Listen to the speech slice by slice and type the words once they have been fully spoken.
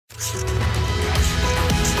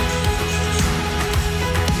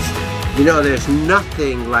You know, there's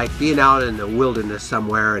nothing like being out in the wilderness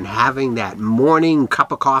somewhere and having that morning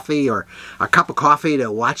cup of coffee or a cup of coffee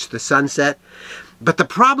to watch the sunset. But the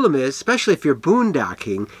problem is, especially if you're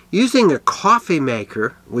boondocking, using a coffee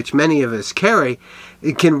maker, which many of us carry,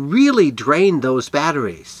 it can really drain those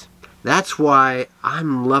batteries. That's why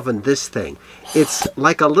I'm loving this thing. It's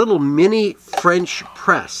like a little mini French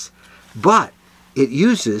press, but it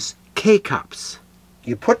uses K-cups.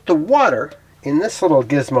 You put the water in this little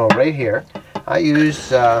gizmo right here. I use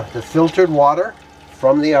the filtered water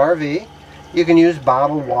from the RV. You can use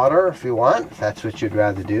bottled water if you want, if that's what you'd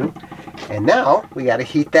rather do. And now we got to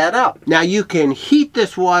heat that up. Now you can heat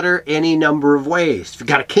this water any number of ways. If you've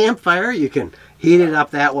got a campfire, you can heat it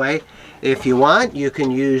up that way. If you want, you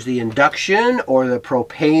can use the induction or the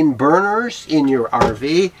propane burners in your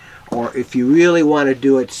RV. Or if you really want to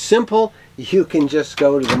do it simple, you can just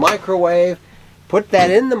go to the microwave, put that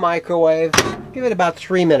in the microwave, give it about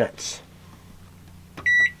 3 minutes.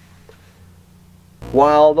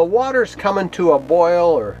 While the water's coming to a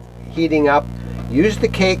boil or heating up, use the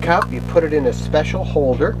K-cup, you put it in a special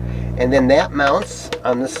holder, and then that mounts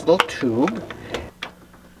on this little tube.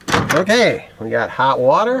 Okay, we got hot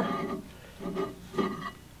water.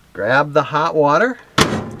 Grab the hot water,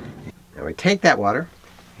 and we take that water,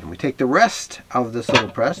 and we take the rest of this little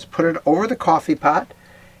press, put it over the coffee pot,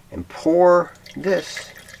 and pour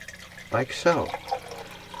this like so.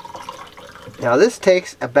 Now this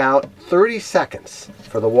takes about 30 seconds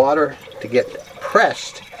for the water to get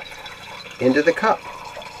pressed into the cup.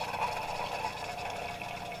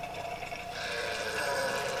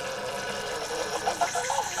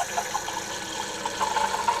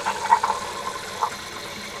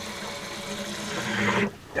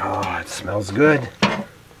 Oh, it smells good.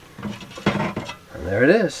 And there it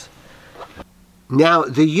is. Now,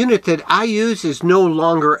 the unit that I use is no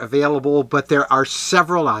longer available, but there are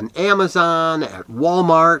several on Amazon, at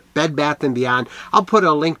Walmart, Bed Bath & Beyond. I'll put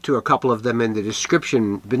a link to a couple of them in the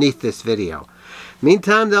description beneath this video.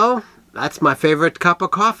 Meantime, though, that's my favorite cup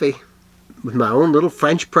of coffee with my own little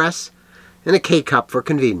French press and a K-cup for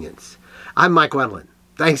convenience. I'm Mike Wendland.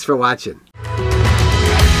 Thanks for watching.